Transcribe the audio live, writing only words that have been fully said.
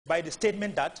by the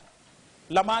statement that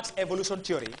Lamarck's evolution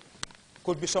theory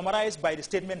could be summarized by the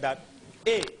statement that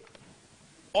A,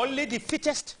 only the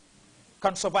fittest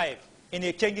can survive in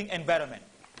a changing environment.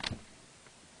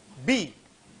 B,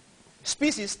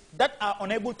 species that are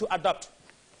unable to adapt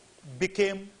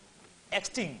became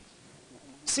extinct.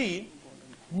 C,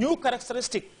 new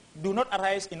characteristics do not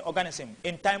arise in organisms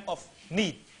in time of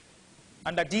need.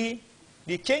 And D,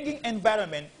 the changing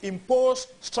environment imposed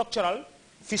structural,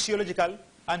 physiological,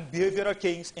 and behavioral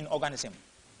change in organisms.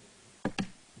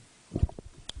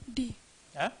 D.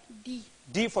 Huh? D.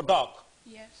 D for dog.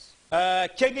 Yes.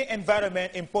 Changing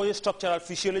environment imposes structural,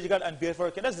 physiological, and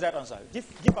behavioral change. That's the right answer. Give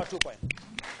her 2 points.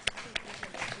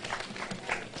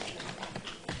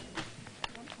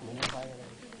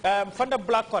 From the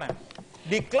black current,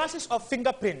 the classes of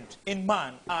fingerprint in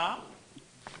man are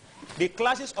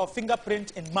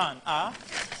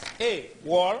A,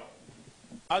 wall,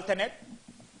 alternate,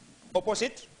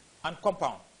 opposite, and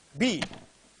compound. B,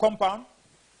 compound,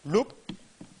 loop,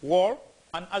 wall,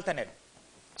 and alternate.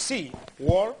 C,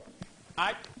 wall,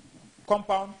 arch,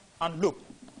 compound, and loop.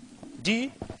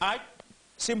 D, arch,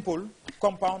 simple,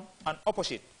 compound, and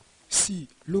opposite. C,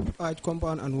 loop, arch,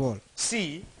 compound, and wall.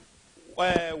 C,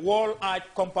 wall, arch,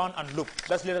 compound, and loop.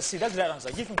 That's letter C. That's the right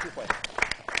answer. Give him 2 points.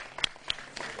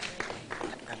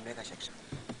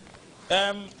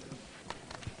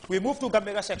 We move to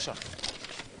Gambega section.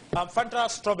 Fanta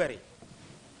strawberry.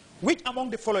 Which among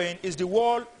the following is the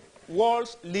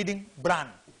world's leading brand?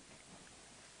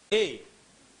 A,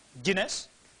 Guinness.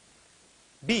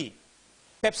 B,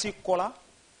 Pepsi Cola.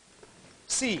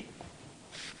 C,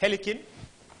 Helikin.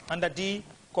 And D,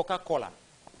 Coca-Cola.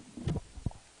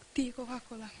 D,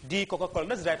 Coca-Cola. D, Coca-Cola.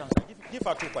 That's the right answer. Give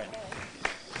her 2 points.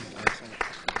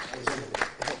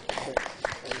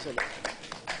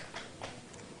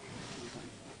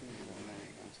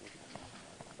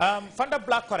 Fanta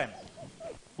blackcurrant.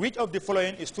 Which of the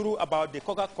following is true about the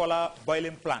Coca-Cola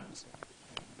boiling plant?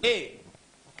 A,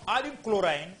 adding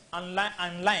chlorine and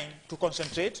lime to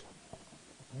concentrate.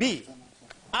 B,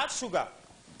 add sugar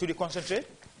to the concentrate.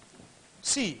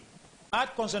 C,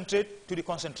 add concentrate to the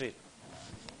concentrate.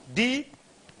 D,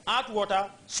 add water,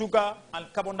 sugar,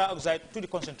 and carbon dioxide to the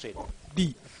concentrate.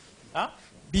 D. Huh?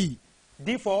 D.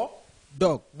 D for?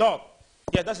 Dog. Dog.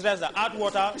 Yeah, that's the answer. Add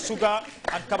water, sugar,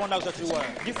 and carbon dioxide to the water.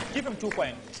 Give him 2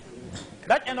 points.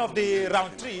 That end of the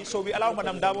round 3, so we allow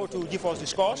Madam Dabo to give us the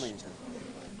scores.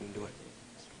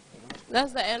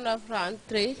 That's the end of round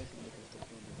 3.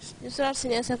 Nusrat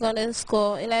Senior Secondary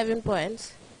score 11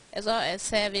 points, SOS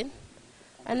 7,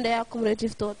 and their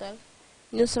cumulative total,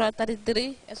 Nusrat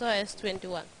 33, SOS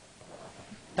 21.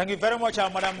 Thank you very much,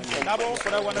 Madam Dabo, for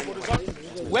that wonderful result.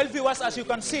 Well, viewers, as you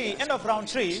can see, end of round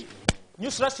 3,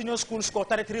 Nusrat Senior School scored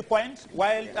 33 points,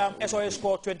 while SOS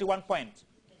scored 21 points.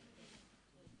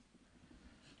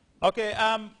 Okay,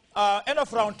 end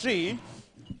of round 3,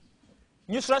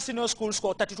 Nusrat Senior School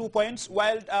scored 32 points,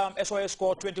 while SOS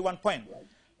scored 21 points.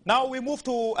 Now we move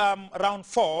to round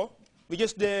 4, which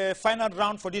is the final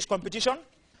round for this competition.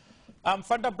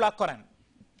 Fanta blackcurrant,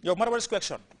 your marvelous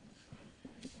question.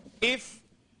 If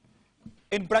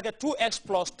in bracket 2x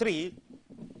plus 3,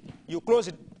 you close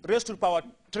it, raised to the power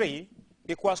 3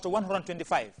 equals to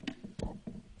 125.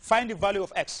 Find the value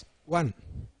of x. 1.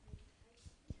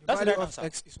 That's the right answer.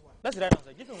 X is 1. That's the right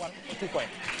answer. Give me 2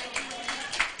 points.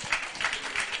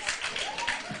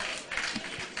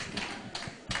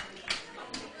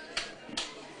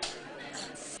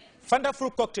 Fanta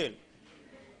fruit cocktail.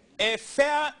 A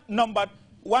fair number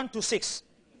 1 to 6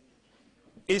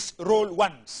 is roll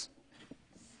 1s.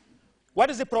 What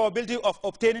is the probability of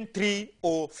obtaining 3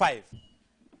 or 5?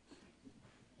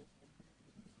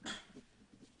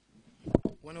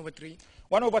 1 over 3.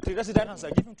 1 over 3, that's the right answer.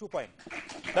 Give him 2 points.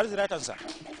 That is the right answer.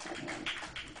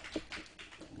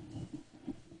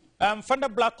 Fanta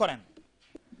blackcurrant.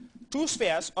 2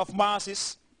 spheres of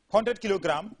masses 100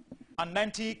 kilogram and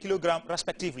 90 kilogram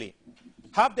respectively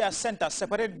have their centers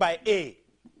separated by a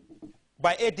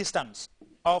distance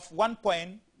of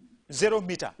 1.0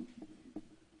 meter.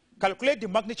 Calculate the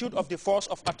magnitude of the force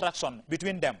of attraction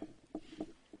between them.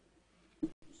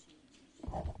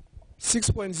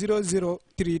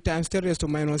 6.003 times 10 raised to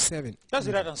minus 7. That's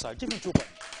the right answer. Give him 2 points.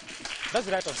 That's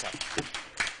the right answer.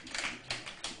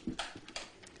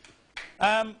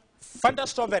 Fanta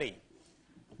strawberry.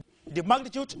 The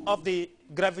magnitude of the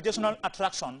gravitational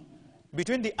attraction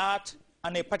between the earth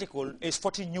and a particle is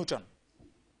 40 Newton.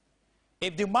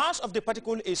 If the mass of the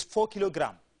particle is 4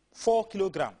 kilogram,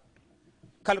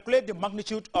 calculate the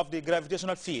magnitude of the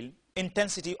gravitational field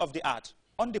intensity of the earth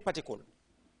on the particle.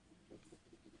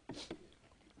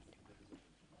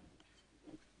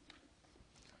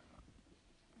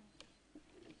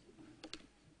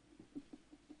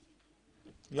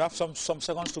 You have some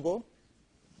seconds to go.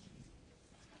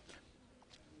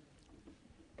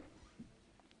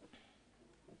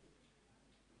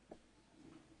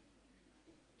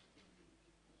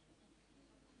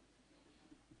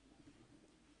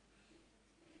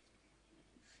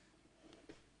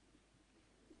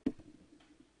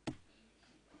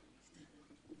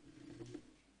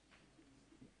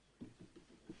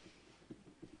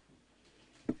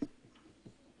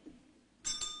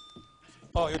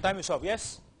 Oh, your time is up,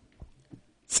 yes?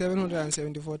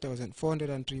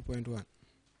 774,403.1.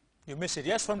 You missed it,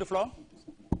 yes, from the floor?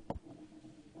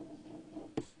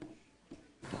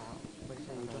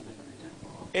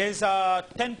 Is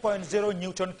 10.0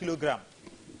 Newton kilogram.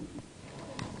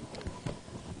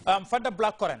 Further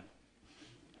black current.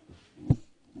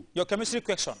 Your chemistry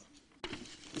question.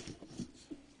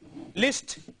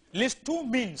 List two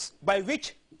means by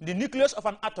which the nucleus of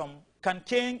an atom can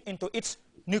change into its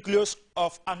nucleus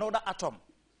of another atom.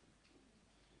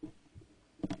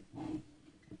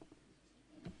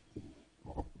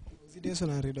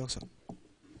 Oxidation and reduction.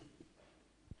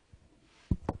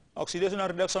 Oxidation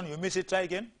and reduction, you miss it, try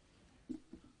again.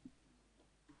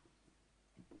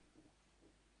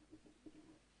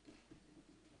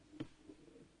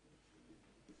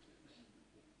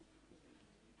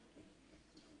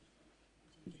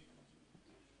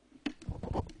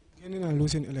 Gaining and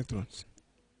losing electrons.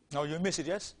 No, you miss it,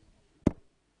 yes?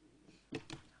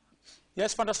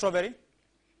 Yes, Fanta Strawberry?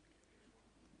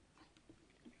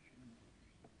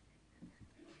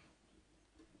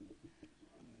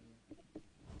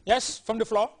 Yes, from the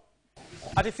floor?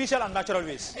 Artificial and natural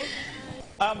ways.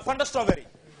 Fanta Strawberry.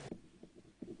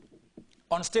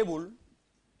 Unstable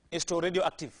is to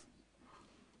radioactive.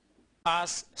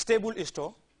 As stable is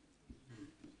to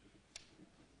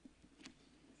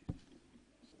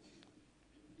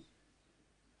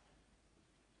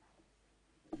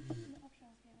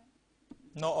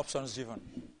no options given.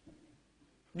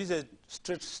 This is a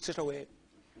straight away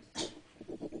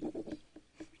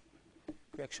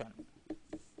question.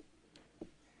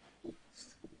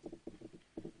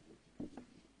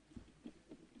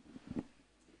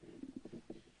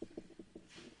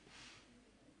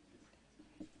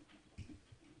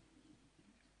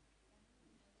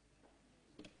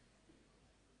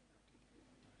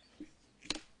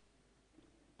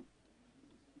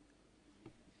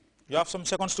 You have some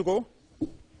seconds to go.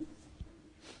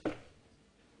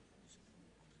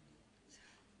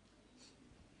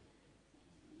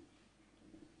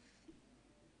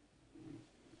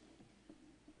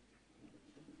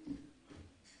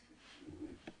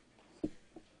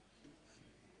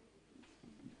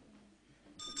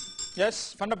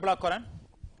 Yes, from the black current.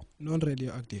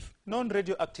 Non-radioactive.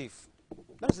 Non-radioactive.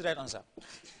 That's the right answer.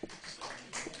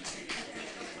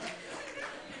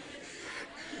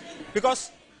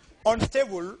 Because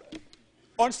unstable,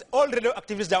 all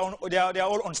radioactivities, they are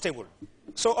all unstable.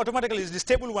 So automatically the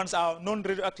stable ones are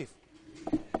non-radioactive.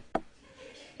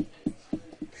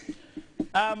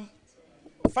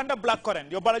 From the black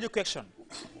current, your biology question.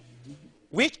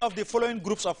 Which of the following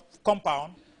groups of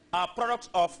compound are products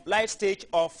of light stage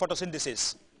of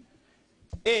photosynthesis?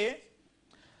 A,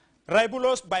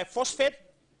 ribulose biphosphate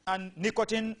and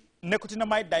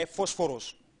nicotinamide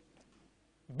diphosphorus.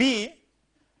 B,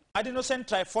 adenosine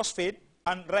triphosphate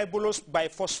and ribulose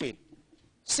biphosphate.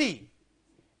 C,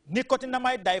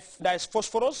 nicotinamide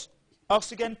diphosphorus,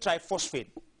 oxygen triphosphate.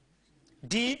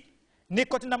 D,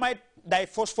 nicotinamide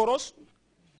diphosphorus,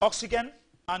 oxygen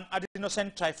and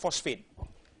adenosine triphosphate.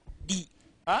 D.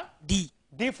 Huh? D.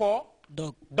 D for?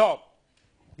 Dog. Dog.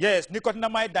 Yes,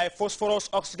 nicotinamide diphosphorus,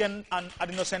 oxygen and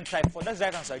adenosine triphosphate. That's the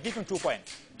right answer. Give him 2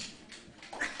 points.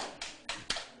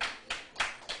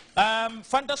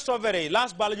 Fanta Strawberry,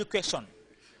 last biology question.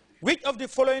 Which of the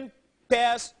following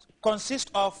pairs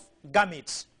consist of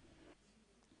gametes?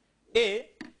 A,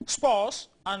 spores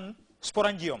and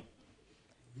sporangium.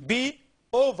 B,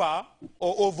 ova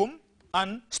or ovum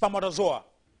and spermatozoa.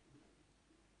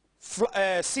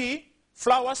 C,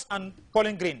 flowers and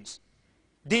pollen grains.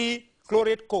 D,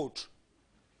 chlorate coat.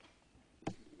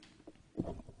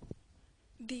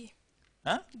 D.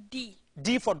 Huh? D.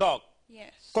 D for dog.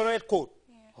 Yes. Chlorate coat.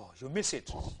 Yeah. Oh, you miss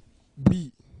it.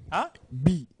 B. Huh?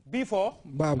 B. B for?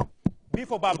 Babu. B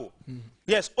for babu.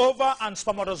 Yes, ova and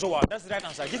spermatozoa. That's the right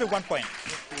answer. Give it 1 point.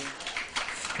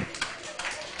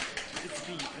 It's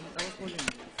B. I was calling.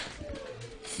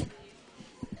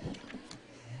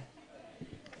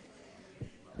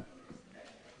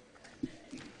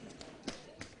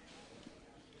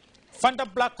 Fanta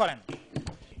blackcurrant.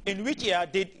 In which year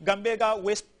did Gambega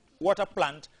wastewater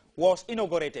plant was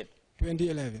inaugurated?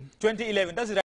 2011. 2011. That's the right